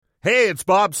Hey, it's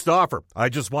Bob Stauffer. I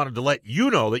just wanted to let you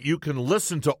know that you can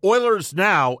listen to Oilers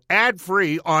Now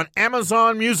ad-free on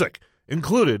Amazon Music,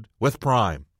 included with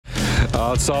Prime.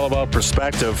 It's all about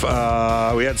perspective.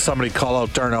 We had somebody call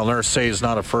out Darnell Nurse, say he's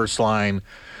not a first-line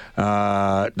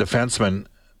defenseman.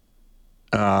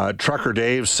 Trucker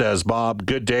Dave says, Bob,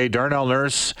 good day. Darnell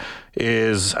Nurse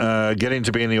is getting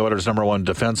to be in the Oilers' number one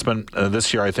defenseman.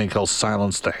 This year, I think he'll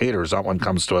silence the haters. That one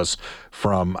comes to us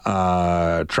from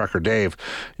Trucker Dave.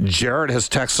 Jared has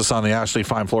texted us on the Ashley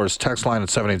Fine Floors text line at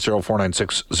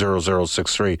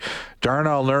 780-496-0063.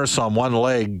 Darnell Nurse on one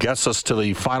leg gets us to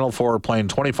the Final Four playing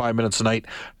 25 minutes a night.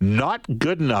 Not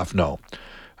good enough, no.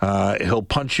 He'll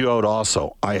punch you out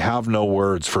also. I have no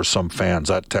words for some fans.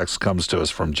 That text comes to us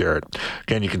from Jared.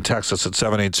 Again, you can text us at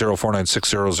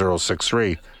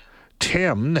 780-496-0063.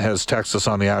 Tim has texted us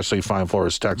on the Ashley Fine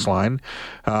Floors text line.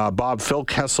 Bob, Phil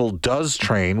Kessel does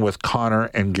train with Connor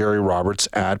and Gary Roberts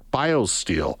at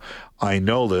BioSteel. I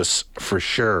know this for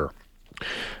sure.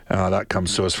 That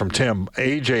comes to us from Tim.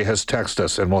 AJ has texted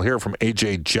us, and we'll hear from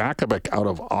AJ Jakovic out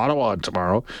of Ottawa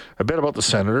tomorrow. A bit about the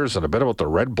Senators and a bit about the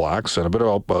Red Blacks and a bit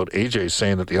about AJ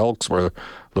saying that the Elks were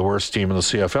the worst team in the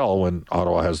CFL when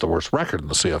Ottawa has the worst record in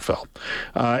the CFL.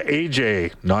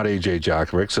 AJ, not AJ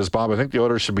Jakovic, says, Bob, I think the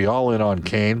Oilers should be all in on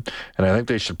Kane, and I think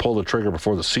they should pull the trigger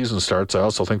before the season starts. I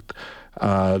also think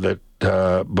that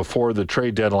before the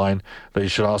trade deadline, they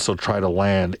should also try to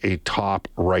land a top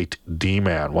right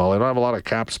D-man. Well, they don't have a lot of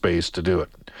cap space to do it.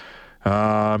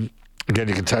 Again,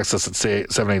 you can text us at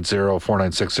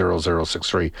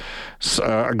 780-496-0063.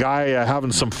 A guy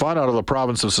having some fun out of the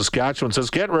province of Saskatchewan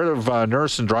says, get rid of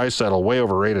Nurse and Draisaitl, way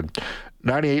overrated.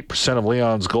 98% of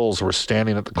Leon's goals were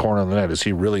standing at the corner of the net. Is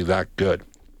he really that good?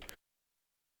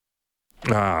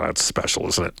 That's special,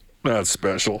 isn't it? That's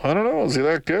special. I don't know. Is he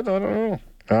that good? I don't know.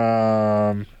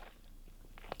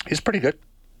 He's pretty good.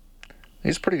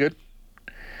 He's pretty good.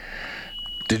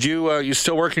 Did you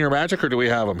still working your magic, or do we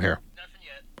have him here? Nothing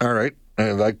yet. All right.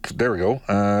 There we go.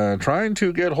 Trying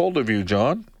to get hold of you,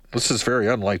 John. This is very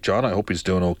unlike John. I hope he's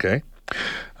doing okay.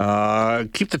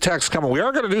 Keep the text coming. We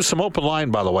are going to do some open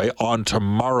line, by the way, on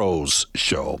tomorrow's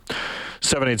show.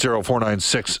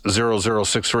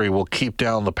 780-496-0063 will keep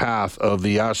down the path of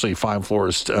the Ashley Fine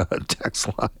Floors text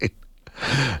line.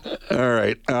 All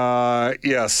right.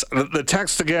 Yes. The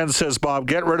text again says, Bob,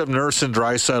 get rid of Nurse and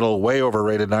Draisaitl. Way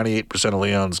overrated. 98% of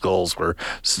Leon's goals were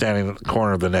standing at the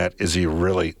corner of the net. Is he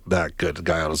really that good? The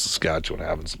guy out of Saskatchewan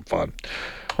having some fun.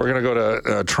 We're going to go to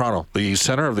Toronto, the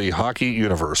center of the hockey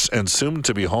universe, and soon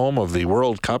to be home of the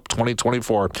World Cup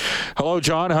 2024. Hello,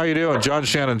 John. How you doing? John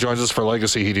Shannon joins us for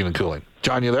Legacy Heating and Cooling.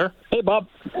 John, you there? Hey, Bob.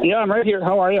 Yeah, I'm right here.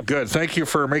 How are you? Good. Thank you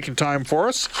for making time for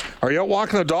us. Are you out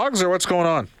walking the dogs, or what's going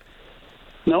on?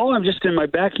 No, I'm just in my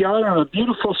backyard on a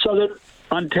beautiful southern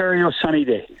Ontario sunny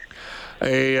day.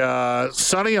 A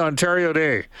sunny Ontario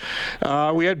day.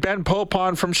 We had Ben Pope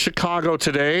on from Chicago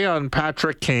today on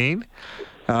Patrick Kane.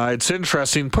 It's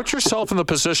interesting. Put yourself in the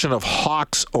position of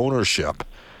Hawks ownership.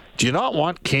 Do you not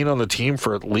want Kane on the team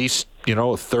for at least,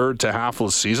 a third to half of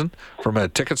the season from a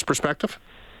tickets perspective?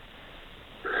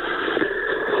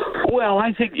 Well,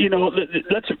 I think,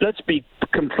 let's be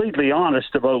completely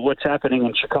honest about what's happening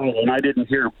in Chicago. And I didn't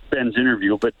hear Ben's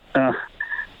interview, but, they're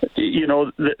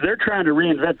trying to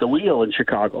reinvent the wheel in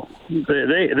Chicago.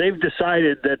 They've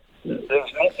decided that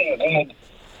there's nothing ahead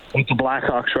with the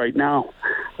Blackhawks right now.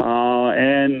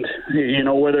 And,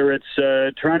 whether it's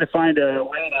trying to find a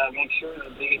way to make sure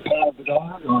that they call the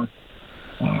dog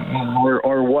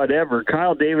or whatever,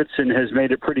 Kyle Davidson has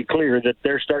made it pretty clear that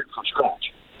they're starting from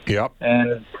scratch. Yep.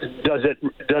 And does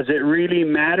it really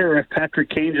matter if Patrick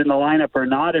Kane's in the lineup or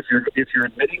not? If you're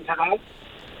admitting to that,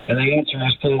 and the answer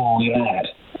is probably not.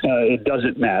 It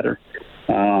doesn't matter.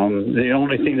 The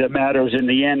only thing that matters in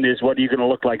the end is what are you going to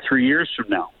look like 3 years from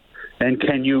now, and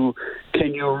can you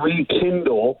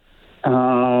rekindle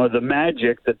the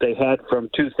magic that they had from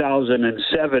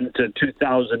 2007 to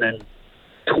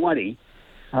 2020.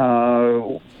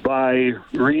 By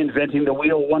reinventing the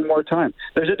wheel one more time.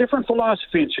 There's a different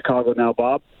philosophy in Chicago now,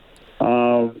 Bob,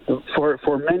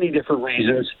 for many different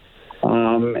reasons.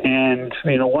 And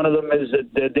one of them is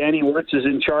that Danny Wirtz is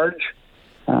in charge,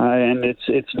 and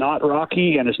it's not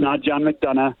Rocky and it's not John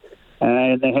McDonough,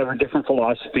 and they have a different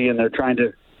philosophy, and they're trying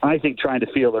to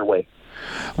feel their way.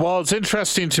 Well, it's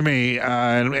interesting to me,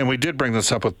 and we did bring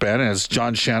this up with Ben, as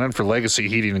John Shannon for Legacy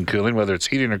Heating and Cooling. Whether it's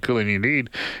heating or cooling you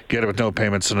need, get it with no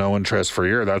payments and no interest for a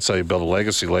year. That's how you build a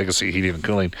legacy Heating and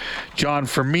Cooling. John,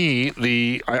 for me,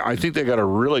 I think they got a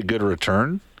really good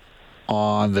return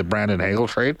on the Brandon Hagel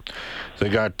trade. They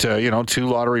got, 2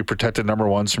 lottery-protected number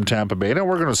ones from Tampa Bay. Now,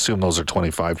 we're going to assume those are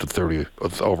 25 to 30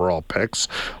 overall picks.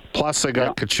 Plus, they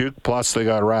got Kachuk. Plus, they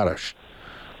got Radish.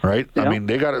 Right? Yeah. I mean,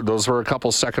 those were a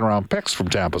couple second-round picks from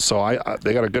Tampa, so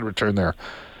they got a good return there.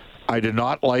 I did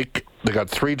not like, they got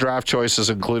 3 draft choices,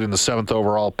 including the 7th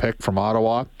overall pick from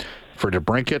Ottawa for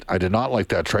DeBrincat. I did not like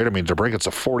that trade. I mean, DeBrincat's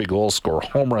a 40-goal scorer,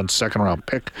 home run second-round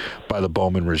pick by the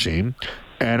Bowman regime.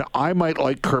 And I might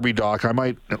like Kirby Dach. I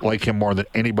might like him more than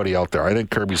anybody out there. I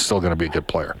think Kirby's still going to be a good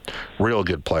player, real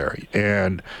good player.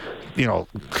 And,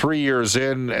 3 years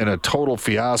in and a total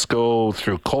fiasco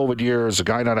through COVID years, a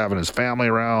guy not having his family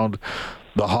around,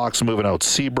 the Hawks moving out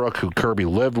Seabrook, who Kirby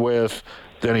lived with.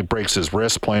 Then he breaks his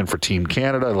wrist playing for Team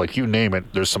Canada. Like, you name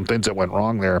it, there's some things that went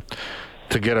wrong there.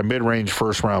 To get a mid-range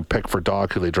first-round pick for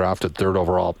Dach, who they drafted 3rd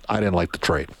overall, I didn't like the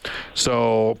trade.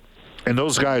 So, and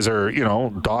those guys are,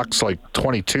 Dach's like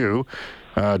 22,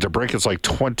 DeBrincat's like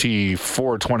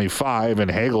 24, 25,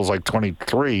 and Hagel's like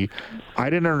 23. I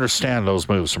didn't understand those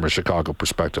moves from a Chicago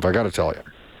perspective, I got to tell you.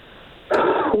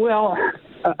 Well,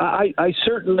 I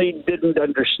certainly didn't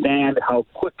understand how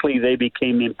quickly they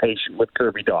became impatient with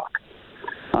Kirby Dach.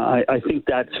 I think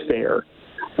that's fair.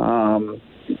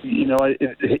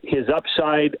 His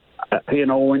upside,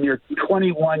 when you're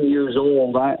 21 years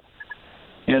old, the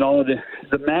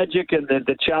magic and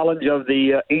the challenge of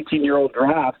the 18-year-old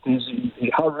draft is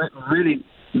how really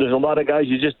there's a lot of guys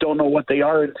you just don't know what they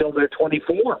are until they're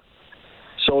 24.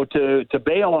 So to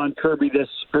bail on Kirby this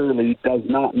early does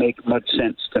not make much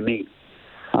sense to me.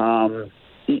 But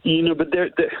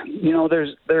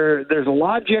there's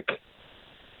logic.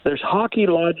 There's hockey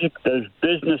logic, there's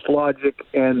business logic,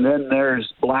 and then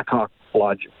there's Blackhawk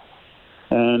logic.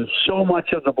 And so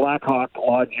much of the Blackhawk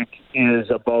logic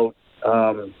is about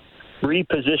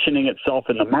repositioning itself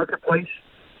in the marketplace,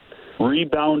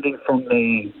 rebounding from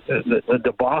the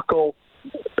debacle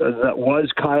that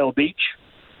was Kyle Beach.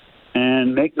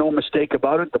 And make no mistake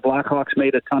about it, the Blackhawks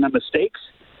made a ton of mistakes,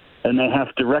 and they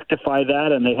have to rectify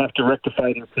that, and they have to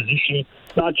rectify their position,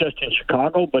 not just in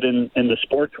Chicago, but in the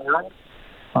sports world.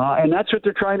 And that's what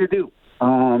they're trying to do.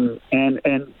 And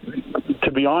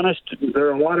to be honest, there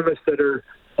are a lot of us that are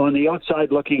on the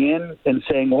outside looking in and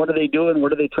saying, what are they doing?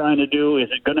 What are they trying to do? Is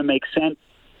it going to make sense?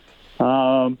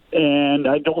 And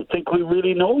I don't think we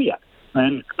really know yet.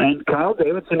 And Kyle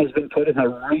Davidson has been put in a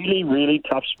really, really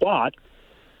tough spot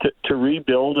to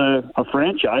rebuild a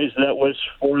franchise that was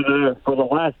for the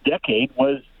last decade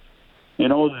was, they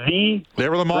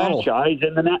were the model franchise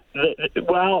in the net.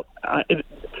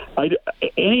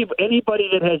 Anybody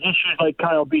that has issues like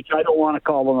Kyle Beach, I don't want to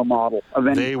call them a model of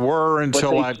any. They were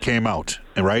until that came out,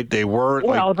 right? They were.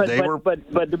 Well, but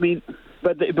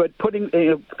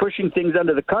pushing things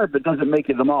under the carpet doesn't make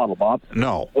you the model, Bob.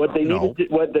 No. What they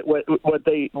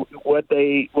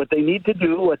needed to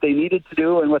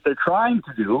do, and what they're trying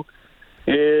to do,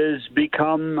 is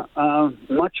become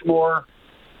much more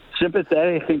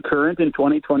sympathetic and current in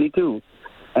 2022.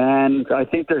 And I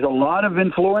think there's a lot of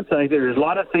influence. I think there's a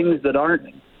lot of things that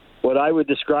aren't what I would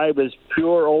describe as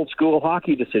pure old school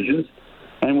hockey decisions,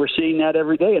 and we're seeing that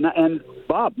every day. And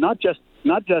Bob, not just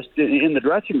in the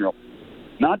dressing room,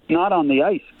 not on the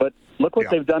ice, but look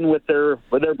what they've done with their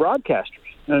broadcasters.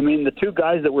 I mean, the 2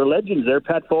 guys that were legends there,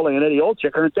 Pat Foley and Eddie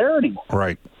Olczyk, aren't there anymore.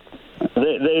 Right.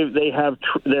 They are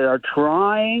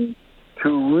trying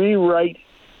to rewrite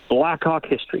Blackhawk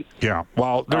history. Yeah,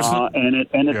 well, there's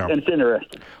it's interesting.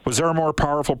 Was there a more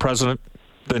powerful president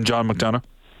than John McDonough?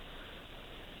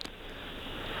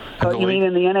 You mean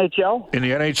in the NHL? In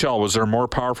the NHL, was there a more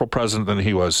powerful president than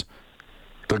he was?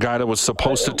 The guy that was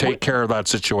supposed to take care of that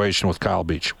situation with Kyle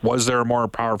Beach. Was there a more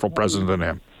powerful president than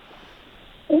him?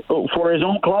 For his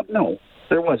own club, no,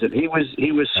 there wasn't. He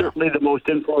was certainly the most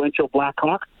influential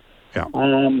Blackhawk. Yeah.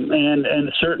 And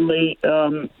certainly,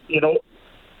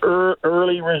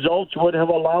 early results would have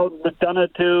allowed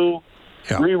McDonough to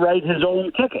rewrite his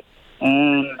own ticket.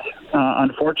 And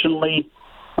unfortunately,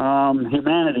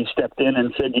 humanity stepped in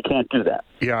and said, you can't do that.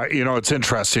 Yeah, it's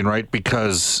interesting, right?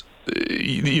 Because,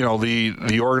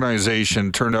 the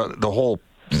organization the whole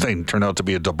thing turned out to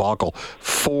be a debacle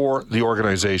for the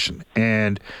organization.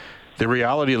 And the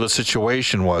reality of the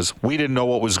situation was we didn't know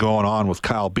what was going on with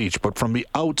Kyle Beach, but from the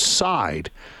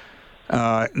outside,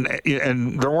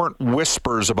 and there weren't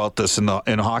whispers about this in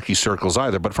hockey circles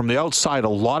either, but from the outside, a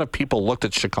lot of people looked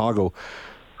at Chicago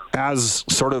as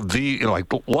sort of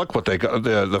look what they got,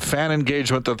 the fan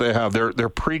engagement that they have, their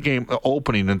pregame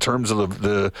opening in terms of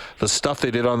the stuff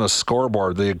they did on the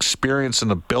scoreboard, the experience in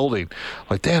the building.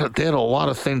 Like they had a lot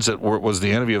of things that was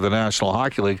the envy of the National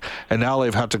Hockey League, and now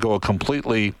they've had to go a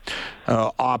completely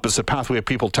opposite path. We have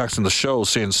people texting the show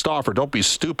saying, Stauffer, don't be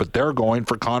stupid. They're going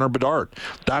for Connor Bedard.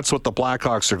 That's what the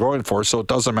Blackhawks are going for, so it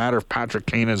doesn't matter if Patrick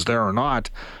Kane is there or not.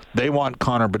 They want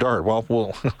Connor Bedard.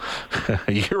 Well,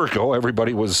 a year ago,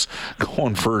 everybody was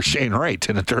going for Shane Wright,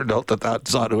 and it turned out that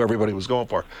that's not who everybody was going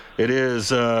for. It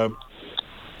is, it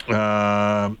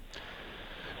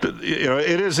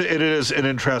is an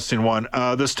interesting one.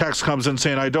 This text comes in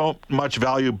saying, I don't much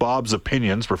value Bob's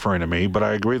opinions, referring to me, but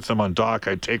I agree with him on Doc.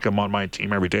 I take him on my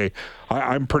team every day.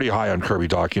 I'm pretty high on Kirby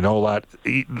Doc. You know that.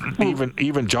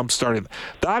 Even jump starting.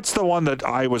 That's the one that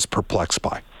I was perplexed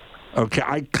by. Okay,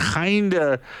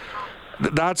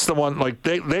 that's the one. Like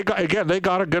they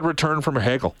got a good return from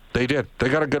Hagel. They did. They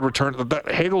got a good return.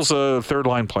 Hagel's a third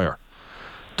line player.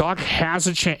 Doc has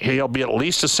a chance. He'll be at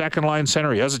least a second line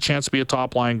center. He has a chance to be a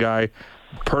top line guy.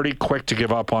 Pretty quick to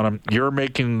give up on him. You're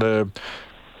making the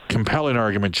compelling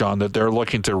argument, John, that they're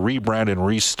looking to rebrand and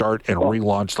restart and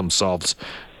relaunch themselves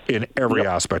in every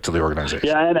aspect of the organization.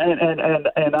 Yeah,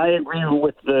 and I agree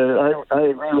with the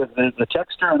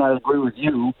texter, and I agree with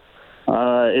you.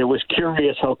 It was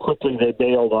curious how quickly they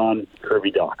bailed on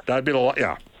Kirby Doc. That'd be a lot.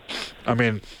 Yeah, I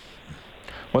mean,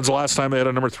 when's the last time they had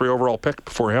a number 3 overall pick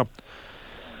before him?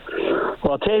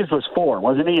 Well, Taves was 4,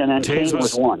 wasn't he? And then Kane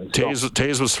was 1.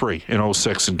 Taves was 3 in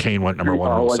 06, and Kane went number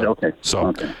 1 in 07. Okay.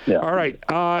 So, yeah. All right.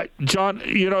 John,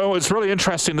 it's really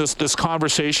interesting, this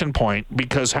conversation point,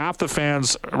 because half the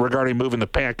fans regarding moving the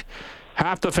pick,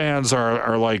 half the fans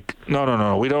are like,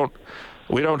 no, we don't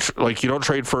you don't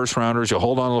trade first rounders. You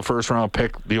hold on to the first round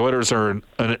pick. The Oilers are,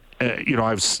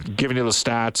 I've given you the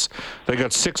stats. They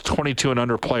got 6 22 and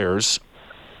under players.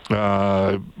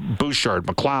 Bouchard,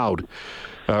 McLeod,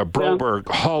 Broberg,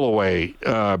 Holloway,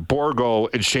 Borgo,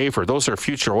 and Schaefer. Those are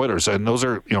future Oilers, and those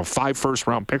are 5 first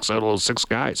round picks out of those 6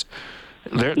 guys.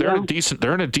 They're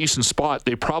in a decent spot.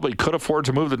 They probably could afford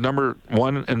to move the number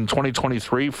 1 in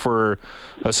 2023 for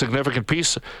a significant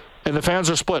piece. And the fans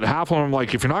are split. Half of them are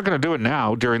like, if you're not going to do it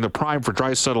now during the prime for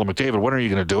Draisaitl and McDavid, when are you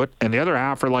going to do it? And the other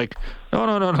half are like,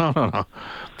 no.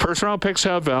 First round picks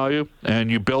have value,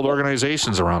 and you build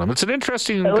organizations around them. It's an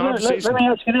interesting conversation. Let me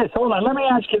ask you this. Hold on. Let me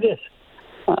ask you this.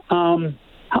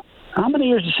 How many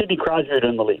years has Sidney Crosby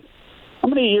been in the league? How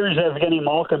many years have Evgeny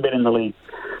Malkin been in the league?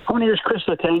 How many years Chris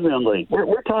Letang been in the league?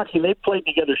 We're talking, they played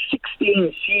together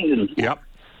 16 seasons. Yep.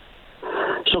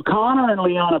 So Connor and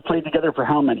Leon have played together for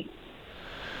how many?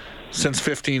 Since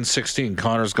 15, 16.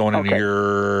 Connor's going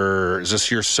into is this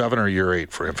year 7 or year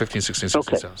 8 for him? 15, 16,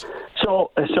 16, 17.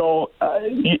 So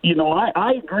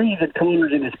I agree that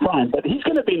Connor's in his prime, but he's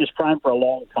going to be in his prime for a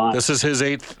long time. This is his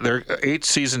 8th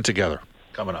season together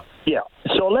coming up. Yeah.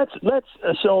 So let's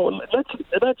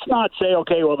not say,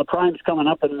 okay, well, the prime's coming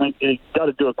up and we got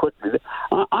to do it quickly.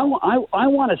 I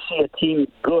want to see a team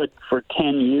good for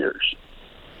 10 years.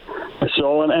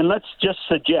 So and let's just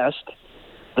suggest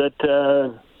that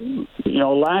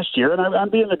last year, and I'm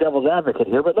being the devil's advocate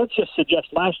here, but let's just suggest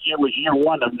last year was year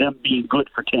 1 of them being good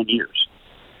for 10 years.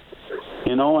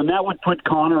 And that would put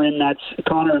Connor and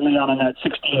Leon in that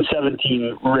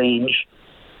 16-17 range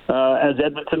as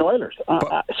Edmonton Oilers.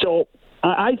 So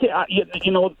I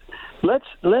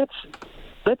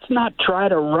let's not try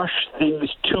to rush things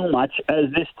too much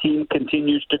as this team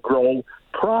continues to grow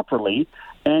properly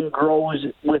and grows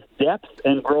with depth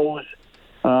and grows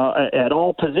at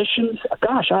all positions.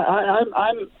 Gosh, I'm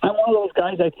one of those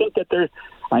guys. I think that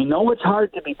I know it's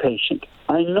hard to be patient.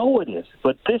 I know it is,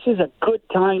 but this is a good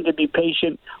time to be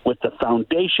patient with the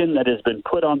foundation that has been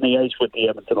put on the ice with the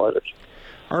Edmonton Oilers.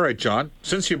 All right, John,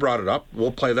 since you brought it up,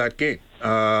 we'll play that game.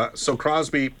 So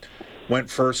Crosby went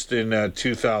first in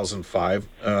 2005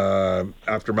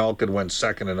 after Malkin went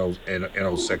second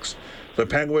in 06. The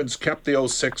Penguins kept the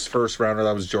 06 first rounder.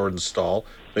 That was Jordan Staal.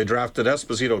 They drafted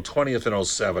Esposito 20th in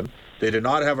 07. They did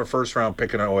not have a first round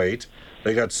pick in 08.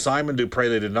 They got Simon Dupré.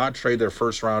 They did not trade their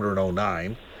first rounder in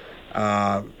 09.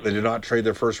 They did not trade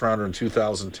their first rounder in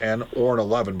 2010 or in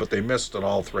 11, but they missed on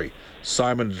all 3.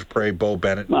 Simon Dupré, Bo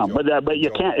Bennett. Well,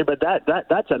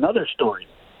 that's another story.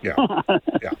 Yeah.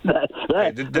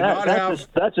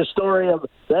 That's a story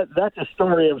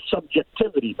of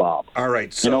subjectivity, Bob. All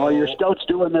right. So your scouts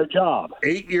doing their job.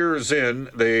 8 years in,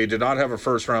 they did not have a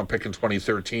first round pick in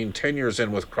 2013. 10 years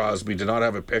in with Crosby, did not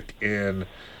have a pick in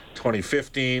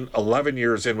 2015. 11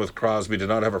 years in with Crosby, did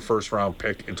not have a first round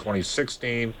pick in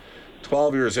 2016.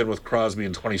 12 years in with Crosby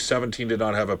in 2017, did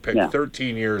not have a pick.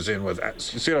 13 years in with,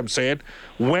 you see what I'm saying?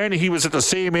 When he was at the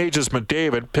same age as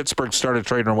McDavid, Pittsburgh started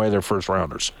trading away their first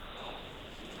rounders.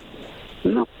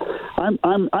 No, I'm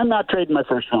not trading my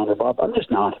first rounder, Bob. I'm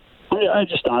just not. I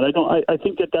just not. I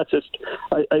think that that's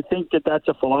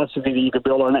a philosophy that you could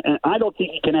build on, and I don't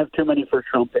think you can have too many first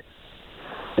round picks.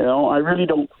 I really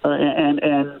don't.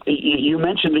 And you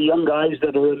mentioned the young guys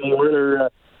that are in the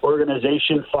Oilers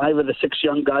organization. 5 of the 6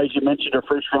 young guys you mentioned are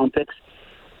first round picks.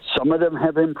 Some of them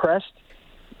have impressed.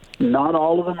 Not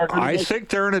all of them are. I think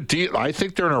they're in a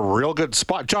real good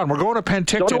spot. John, we're going to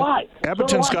Penticton. So do I.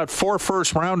 Edmonton's got 4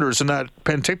 first rounders in that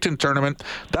Penticton tournament.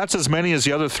 That's as many as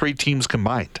the other 3 teams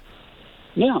combined.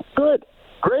 Yeah, good,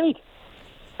 great.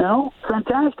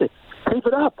 Fantastic. Keep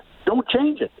it up. Don't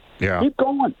change it. Yeah. Keep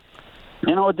going.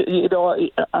 The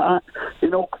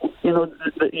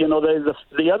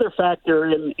other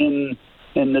factor in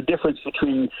the difference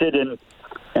between Sid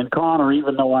and Connor,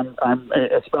 even though I'm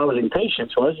espousing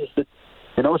patience, was is that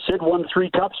Sid won 3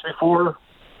 cups before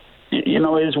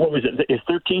his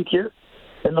 13th year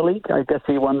in the league. I guess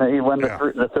he won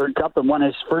the third cup and won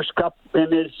his first cup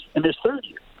in his third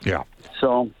year. Yeah.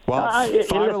 So, 5 of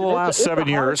the last 7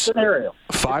 years. 5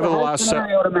 of the last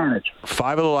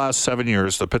 7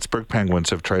 years, the Pittsburgh Penguins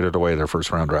have traded away their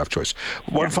first round draft choice.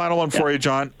 One final one for you,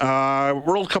 John.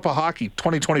 World Cup of Hockey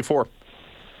 2024.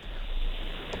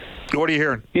 What are you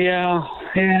hearing? Yeah.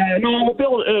 No,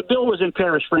 Bill was in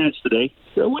Paris, France today.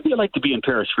 Wouldn't you like to be in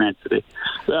Paris, France today?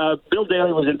 Bill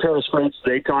Daly was in Paris, France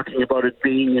today, talking about it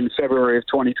being in February of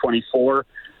 2024.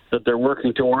 That they're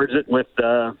working towards it with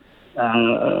the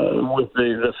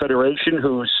federation,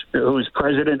 whose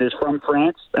president is from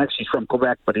France. Actually, he's from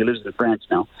Quebec, but he lives in France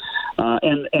now.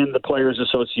 And the Players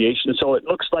Association. So it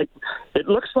looks like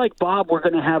Bob, we're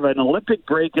going to have an Olympic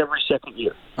break every second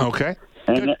year. Okay.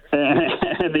 And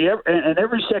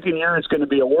every second year it's going to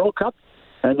be a World Cup,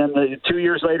 and then 2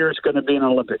 years later it's going to be an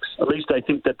Olympics. At least I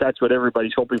think that's what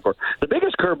everybody's hoping for. The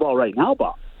biggest curveball right now,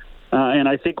 Bob, and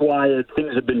I think why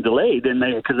things have been delayed, and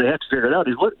because they have to figure it out,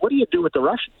 is what do you do with the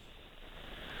Russians?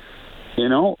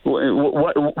 What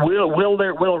will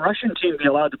a Russian team be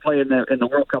allowed to play in the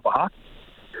World Cup of Hockey?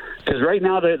 Because right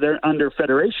now they're under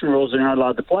federation rules; they're not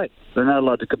allowed to play. They're not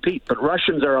allowed to compete. But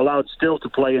Russians are allowed still to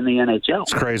play in the NHL.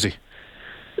 It's crazy.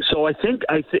 So I think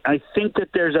that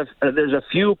there's a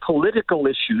few political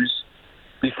issues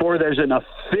before there's an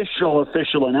official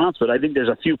announcement. I think there's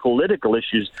a few political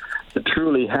issues that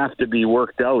truly have to be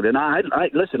worked out. And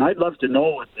I'd love to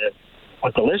know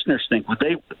what the listeners think.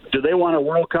 Do they want a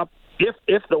World Cup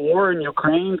if the war in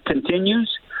Ukraine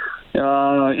continues?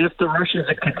 If the Russians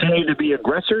continue to be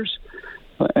aggressors,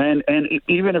 and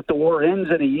even if the war ends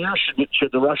in a year,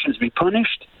 should the Russians be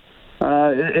punished?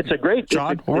 It's a great,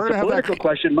 John, it's a political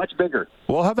question, much bigger.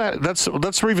 We'll have that.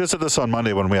 Let's revisit this on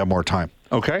Monday when we have more time.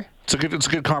 Okay, it's a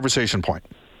good conversation point.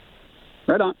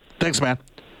 Right on. Thanks, man.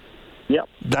 Yep.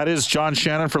 That is John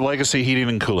Shannon for Legacy Heating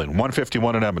and Cooling,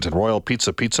 151 in Edmonton. Royal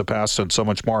Pizza, Pizza Pasta, and so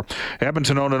much more.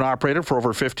 Edmonton owned and operated for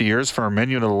over 50 years. For a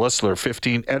menu to the list, there are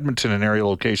 15 Edmonton and area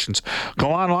locations. Go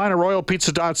online at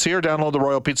royalpizza.ca or download the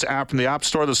Royal Pizza app from the App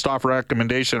Store. The stop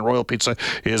recommendation at Royal Pizza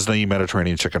is the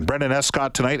Mediterranean chicken. Brendan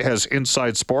Escott tonight has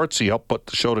Inside Sports. He helped put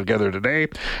the show together today,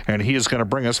 and he is going to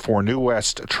bring us for New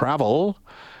West Travel.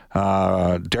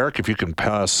 Derek, if you can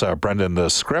pass Brendan the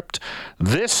script.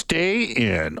 This day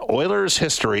in Oilers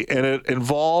history, and it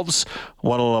involves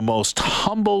one of the most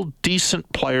humble,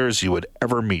 decent players you would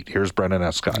ever meet. Here's Brendan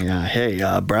Escott. Yeah, hey,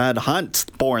 Brad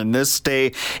Hunt, born this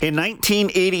day in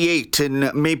 1988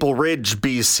 in Maple Ridge,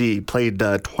 BC. Played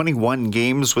 21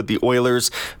 games with the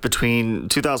Oilers between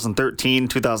 2013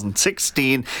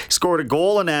 2016. Scored a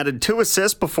goal and added 2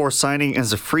 assists before signing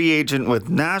as a free agent with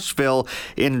Nashville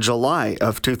in July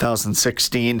of 2016.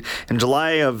 In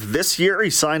July of this year,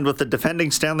 he signed with the defending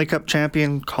Stanley Cup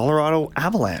champion Colorado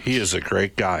Avalanche. He is a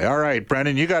great guy. All right,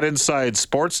 Brendan, you got Inside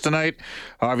Sports tonight.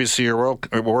 Obviously, you're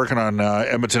working on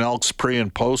Edmonton Elks pre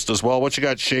and post as well. What you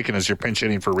got shaking as you're pinch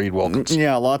hitting for Reed Wilkins?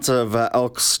 Yeah, lots of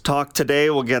Elks talk today.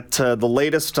 We'll get the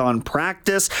latest on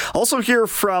practice. Also hear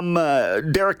from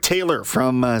Derek Taylor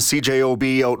from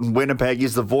CJOB out in Winnipeg.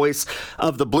 He's the voice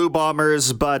of the Blue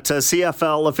Bombers, but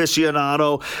CFL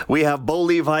aficionado. We have Bo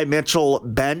Levi Mitchell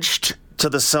benched to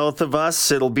the south of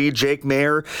us. It'll be Jake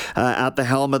Mayer at the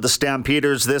helm of the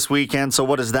Stampeders this weekend. So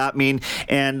what does that mean?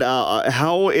 And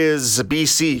how is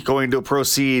BC going to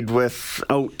proceed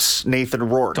without Nathan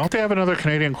Rourke? Don't they have another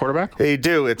Canadian quarterback? They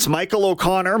do. It's Michael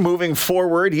O'Connor moving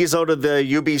forward. He's out of the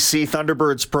UBC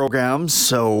Thunderbirds program.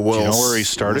 So do you know where he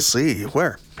started? We'll see.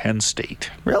 Where? Penn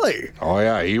State. Really? Oh,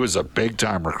 yeah. He was a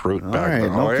big-time recruit back All right,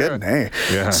 then. no Oh, kidding, yeah. hey.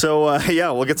 Yeah. So,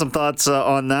 we'll get some thoughts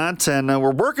on that, and we're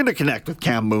working to connect with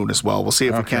Cam Moon as well. We'll see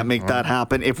if we can't make that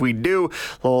happen. If we do,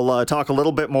 we'll talk a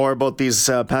little bit more about these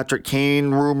Patrick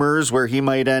Kane rumors, where he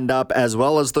might end up, as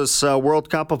well as this World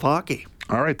Cup of Hockey.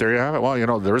 All right, there you have it.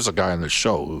 Well, there is a guy on the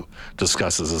show who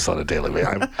discusses this on a daily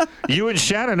basis. You and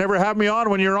Shannon never have me on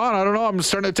when you're on. I don't know. I'm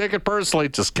starting to take it personally.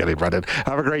 Just kidding, Brendan.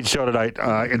 Have a great show tonight.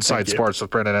 Inside Sports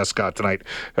with Brendan Escott tonight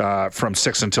from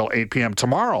 6 until 8 p.m.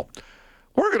 Tomorrow,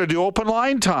 we're going to do open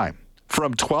line time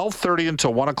from 12:30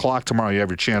 until 1 o'clock tomorrow. You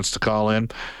have your chance to call in.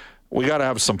 We got to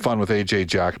have some fun with AJ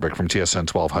Jakovic from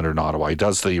TSN 1200 in Ottawa. He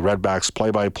does the Redbacks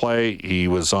play-by-play. He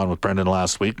was on with Brendan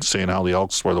last week saying how the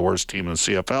Elks were the worst team in the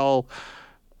CFL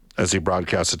as he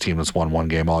broadcasts a team that's won one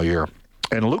game all year.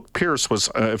 And Luke Pierce was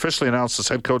officially announced as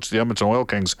head coach of the Edmonton Oil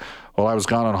Kings while I was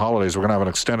gone on holidays. We're going to have an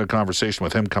extended conversation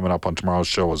with him coming up on tomorrow's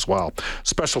show as well.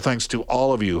 Special thanks to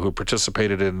all of you who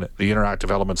participated in the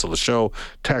interactive elements of the show,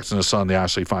 texting us on the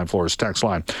Ashley Fine Floors text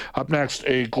line. Up next,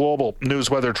 a global news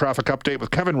weather traffic update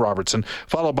with Kevin Robertson,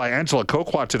 followed by Angela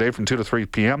Coquat today from 2 to 3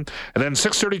 p.m. And then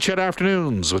 6:30 CHED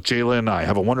Afternoons with Jayla and I.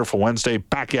 Have a wonderful Wednesday.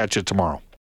 Back at you tomorrow.